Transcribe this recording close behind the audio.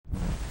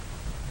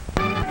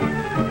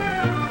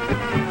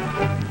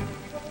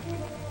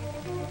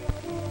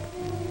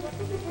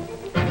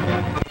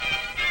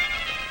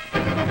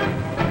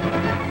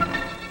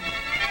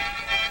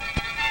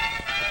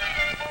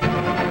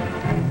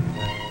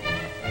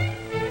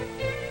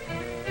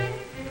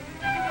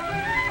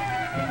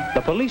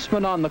The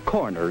policeman on the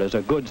corner is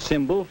a good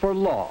symbol for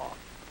law.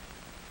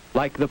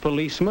 Like the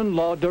policeman,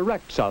 law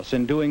directs us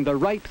in doing the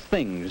right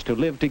things to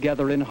live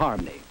together in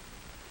harmony.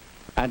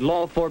 And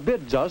law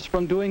forbids us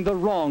from doing the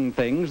wrong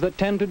things that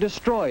tend to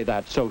destroy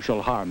that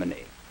social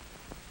harmony.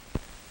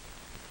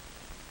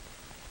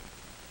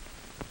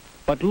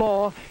 But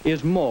law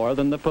is more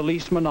than the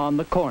policeman on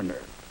the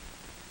corner,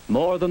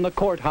 more than the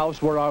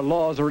courthouse where our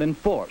laws are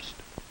enforced,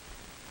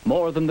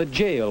 more than the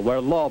jail where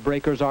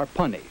lawbreakers are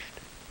punished.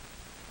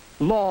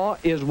 Law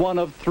is one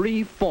of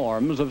three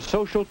forms of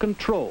social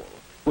control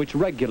which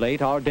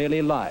regulate our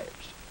daily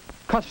lives.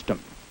 Custom,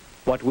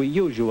 what we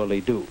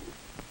usually do.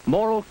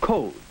 Moral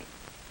code,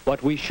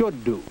 what we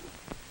should do.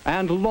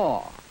 And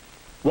law,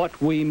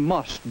 what we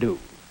must do.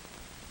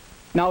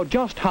 Now,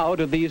 just how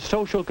do these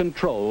social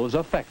controls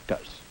affect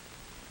us?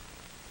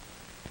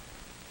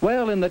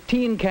 Well, in the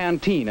Teen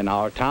Canteen in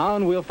our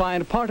town, we'll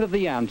find part of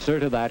the answer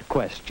to that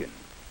question.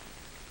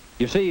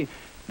 You see,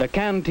 the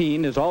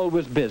canteen is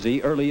always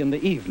busy early in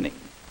the evening,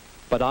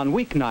 but on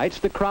weeknights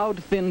the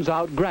crowd thins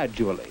out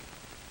gradually.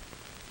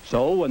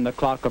 So when the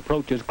clock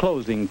approaches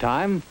closing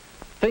time,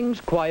 things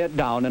quiet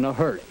down in a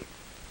hurry.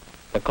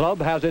 The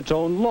club has its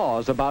own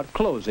laws about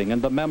closing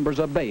and the members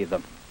obey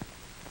them.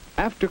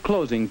 After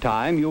closing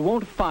time, you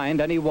won't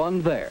find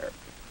anyone there,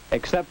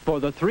 except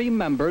for the three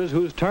members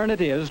whose turn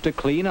it is to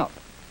clean up.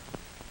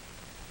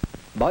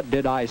 But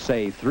did I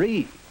say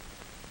three?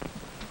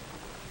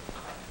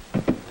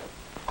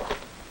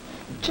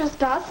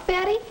 Just us,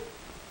 Betty?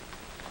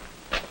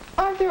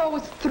 Aren't there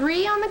always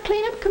three on the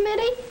cleanup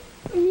committee?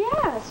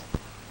 Yes.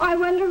 I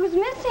wonder who's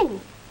missing.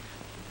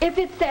 If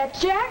it's that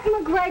Jack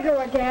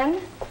McGregor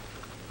again.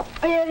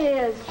 It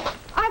is.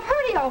 I've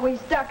heard he always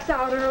ducks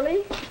out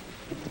early.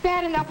 It's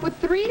bad enough with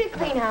three to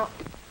clean out,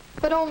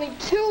 but only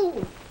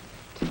two.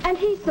 And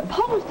he's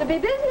supposed to be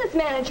business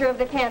manager of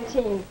the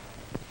canteen.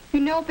 You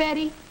know,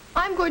 Betty,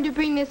 I'm going to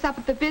bring this up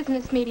at the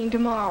business meeting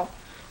tomorrow.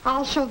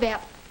 I'll show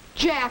that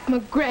Jack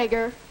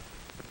McGregor.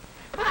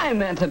 I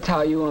meant to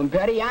tell you,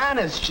 Betty,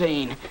 honest,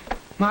 Jane.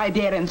 My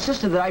dad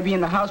insisted that I be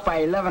in the house by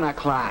 11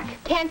 o'clock.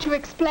 Can't you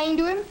explain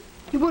to him?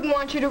 He wouldn't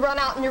want you to run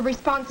out on your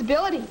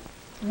responsibility,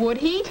 would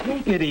he?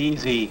 Take it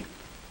easy.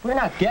 We're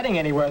not getting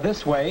anywhere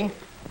this way.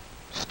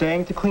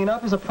 Staying to clean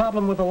up is a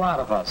problem with a lot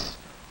of us.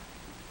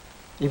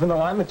 Even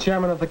though I'm the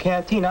chairman of the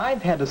canteen,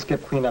 I've had to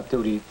skip cleanup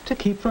duty to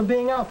keep from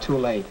being out too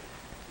late.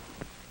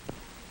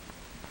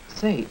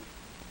 Say,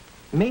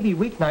 maybe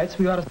weeknights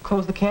we ought to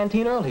close the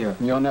canteen earlier.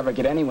 You'll never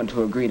get anyone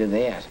to agree to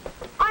that.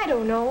 I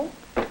don't know.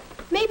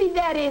 Maybe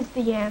that is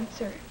the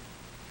answer.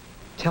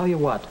 Tell you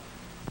what,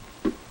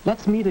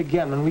 let's meet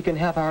again when we can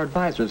have our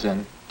advisors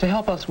in to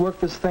help us work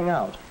this thing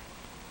out.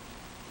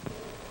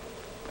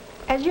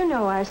 As you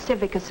know, our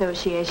civic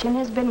association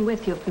has been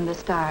with you from the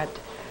start.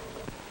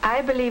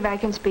 I believe I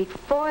can speak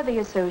for the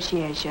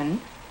association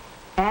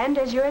and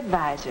as your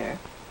advisor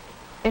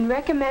in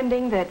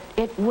recommending that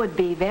it would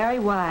be very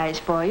wise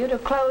for you to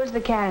close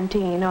the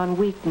canteen on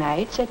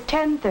weeknights at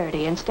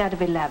 10:30 instead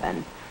of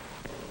 11.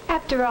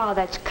 After all,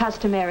 that's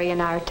customary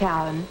in our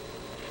town.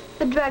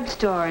 The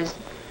drugstores,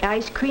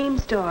 ice cream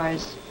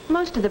stores,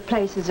 most of the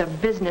places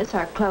of business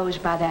are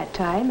closed by that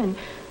time, and,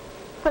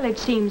 well, it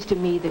seems to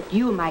me that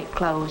you might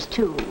close,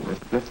 too.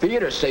 The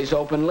theater stays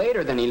open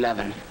later than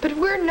 11. But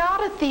we're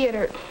not a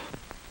theater.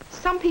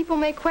 Some people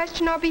may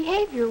question our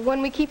behavior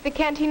when we keep the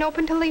canteen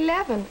open till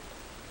 11.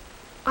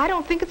 I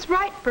don't think it's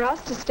right for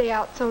us to stay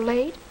out so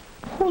late.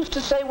 Who's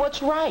to say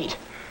what's right?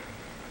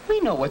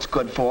 We know what's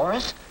good for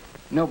us.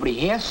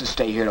 Nobody has to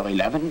stay here till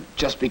 11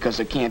 just because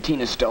the canteen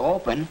is still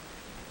open.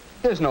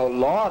 There's no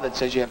law that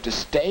says you have to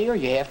stay or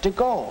you have to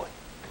go.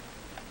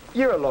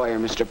 You're a lawyer,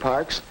 Mr.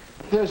 Parks.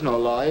 There's no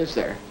law, is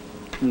there?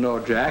 No,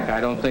 Jack,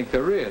 I don't think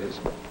there is.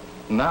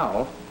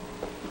 Now.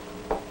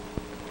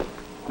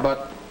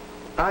 But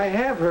I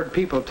have heard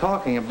people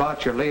talking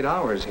about your late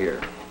hours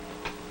here.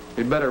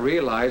 You'd better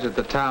realize that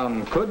the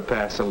town could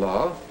pass a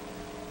law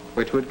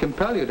which would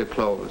compel you to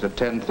close at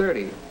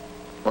 10:30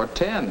 or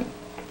 10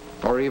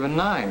 or even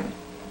 9.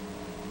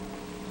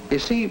 You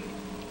see,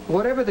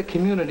 whatever the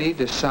community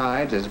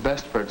decides is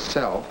best for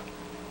itself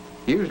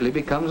usually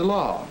becomes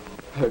law.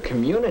 The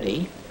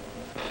community?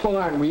 Well,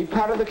 aren't we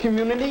part of the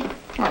community?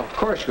 Oh, of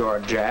course you are,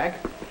 Jack.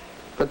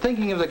 But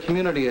thinking of the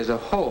community as a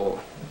whole,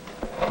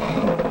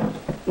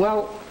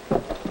 well,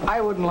 I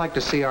wouldn't like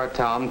to see our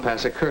town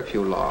pass a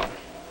curfew law,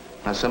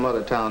 as some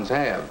other towns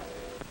have.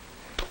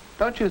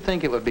 Don't you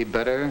think it would be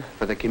better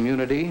for the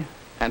community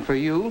and for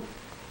you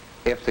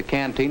if the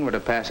canteen were to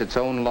pass its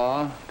own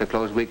law to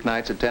close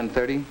weeknights at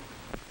 10:30?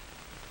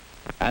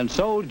 And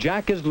so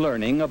Jack is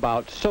learning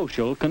about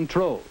social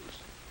controls.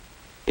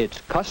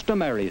 It's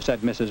customary,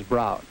 said Mrs.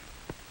 Brown.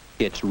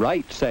 It's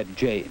right, said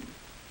Jane.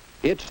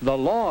 It's the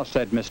law,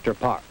 said Mr.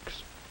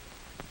 Parks.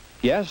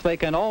 Yes, they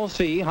can all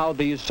see how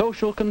these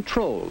social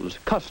controls,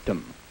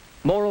 custom,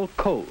 moral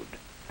code,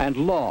 and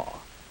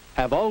law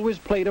have always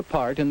played a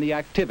part in the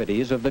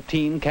activities of the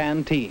Teen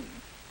Canteen.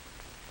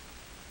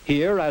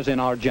 Here, as in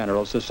our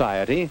general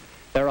society,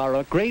 there are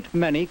a great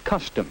many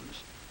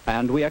customs,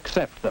 and we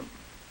accept them.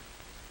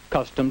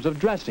 Customs of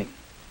dressing.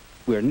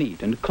 We're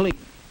neat and clean.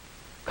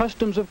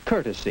 Customs of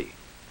courtesy.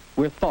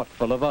 We're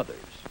thoughtful of others.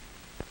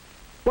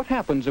 What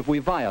happens if we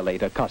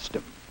violate a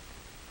custom?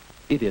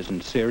 It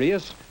isn't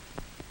serious.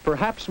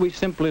 Perhaps we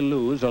simply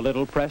lose a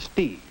little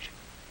prestige.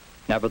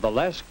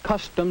 Nevertheless,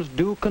 customs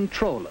do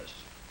control us.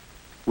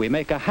 We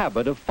make a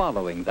habit of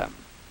following them.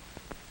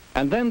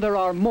 And then there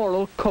are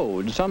moral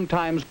codes,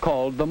 sometimes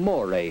called the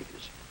mores.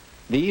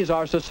 These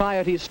are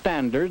society's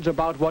standards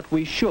about what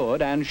we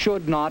should and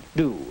should not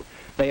do.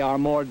 They are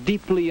more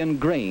deeply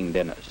ingrained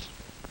in us.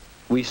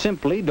 We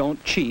simply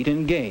don't cheat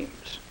in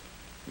games.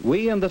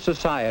 We in the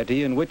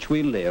society in which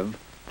we live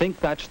think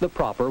that's the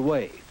proper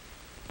way.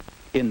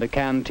 In the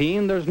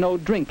canteen, there's no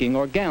drinking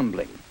or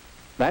gambling.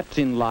 That's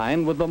in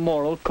line with the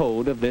moral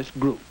code of this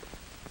group.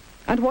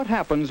 And what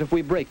happens if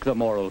we break the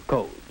moral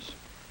codes?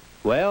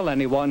 Well,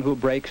 anyone who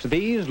breaks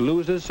these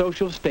loses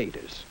social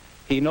status.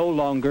 He no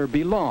longer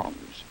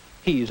belongs.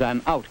 He's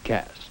an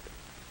outcast.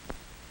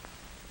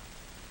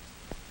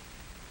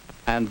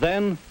 And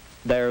then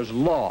there's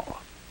law.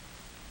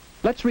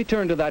 Let's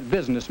return to that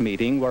business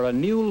meeting where a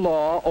new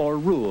law or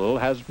rule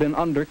has been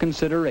under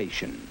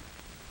consideration.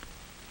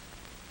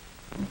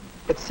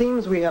 It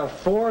seems we have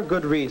 4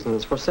 good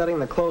reasons for setting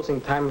the closing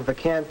time of the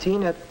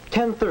canteen at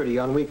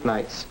 10:30 on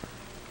weeknights.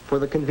 For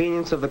the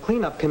convenience of the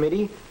cleanup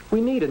committee,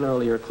 we need an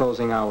earlier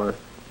closing hour.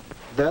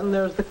 Then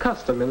there's the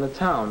custom in the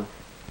town.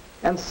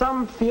 And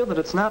some feel that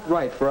it's not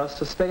right for us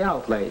to stay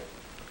out late.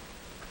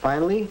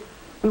 Finally,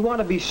 we want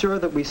to be sure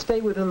that we stay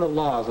within the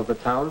laws of the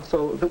town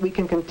so that we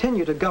can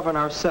continue to govern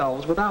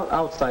ourselves without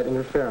outside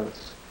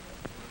interference.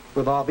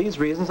 With all these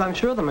reasons, I'm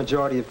sure the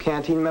majority of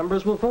canteen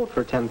members will vote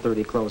for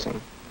 10:30 closing.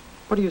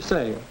 What do you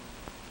say?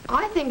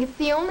 I think it's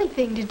the only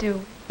thing to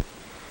do.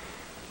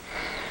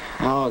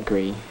 I'll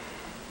agree.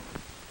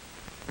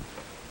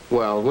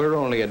 Well, we're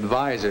only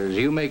advisors.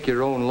 You make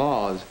your own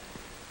laws.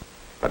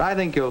 But I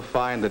think you'll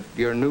find that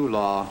your new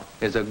law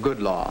is a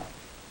good law.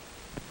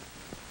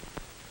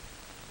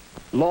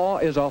 Law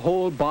is a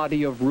whole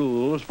body of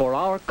rules for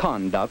our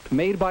conduct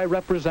made by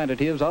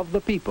representatives of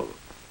the people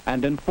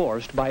and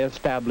enforced by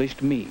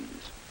established means.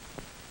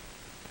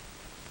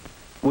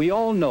 We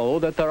all know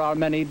that there are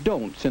many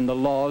don'ts in the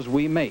laws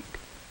we make.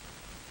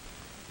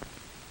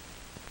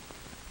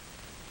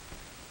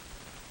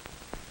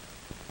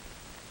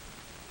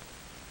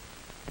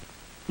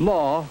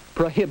 Law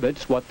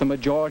prohibits what the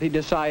majority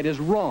decide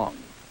is wrong.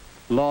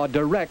 Law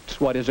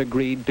directs what is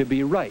agreed to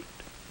be right.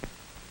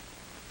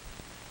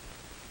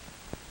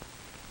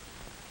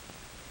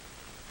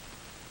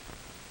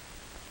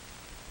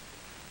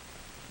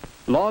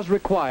 Laws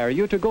require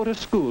you to go to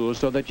school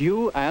so that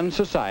you and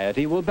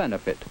society will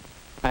benefit,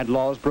 and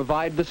laws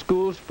provide the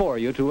schools for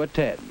you to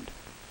attend.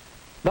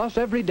 Thus,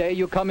 every day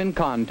you come in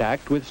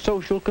contact with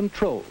social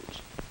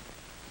controls,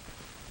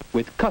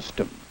 with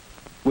custom,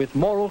 with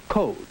moral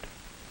code,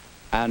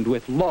 and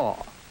with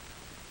law.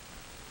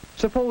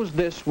 Suppose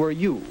this were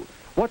you.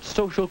 What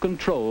social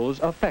controls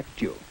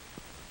affect you?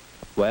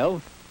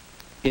 Well,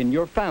 in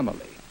your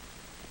family,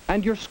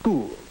 and your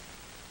school,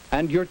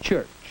 and your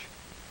church.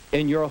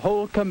 In your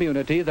whole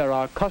community, there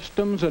are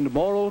customs and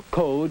moral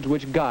codes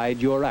which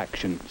guide your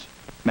actions.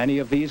 Many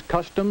of these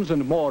customs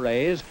and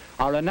mores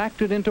are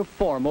enacted into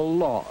formal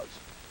laws.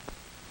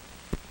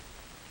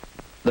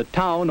 The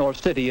town or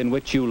city in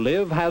which you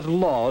live has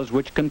laws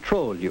which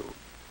control you.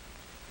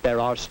 There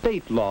are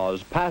state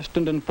laws passed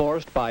and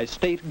enforced by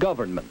state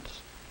governments.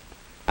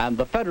 And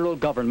the federal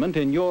government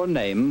in your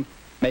name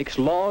makes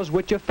laws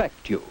which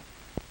affect you.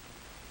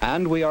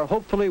 And we are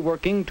hopefully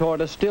working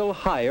toward a still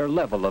higher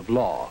level of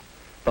law,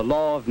 the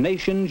law of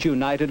nations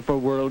united for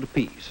world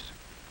peace.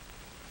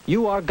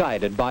 You are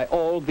guided by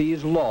all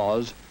these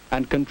laws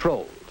and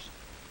controls.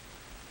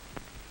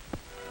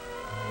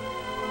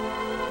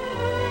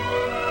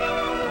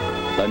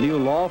 The new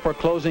law for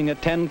closing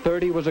at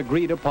 10:30 was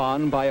agreed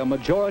upon by a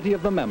majority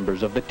of the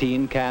members of the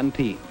Teen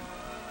Canteen.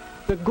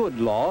 The good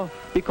law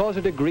because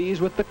it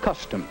agrees with the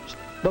customs,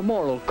 the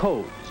moral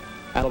codes,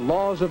 and the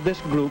laws of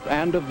this group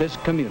and of this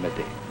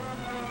community.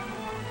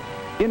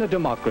 In a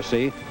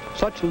democracy,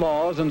 such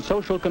laws and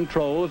social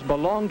controls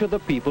belong to the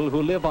people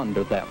who live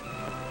under them.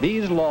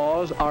 These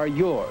laws are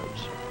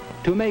yours,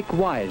 to make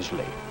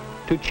wisely,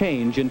 to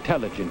change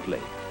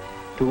intelligently,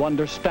 to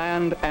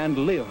understand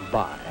and live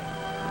by.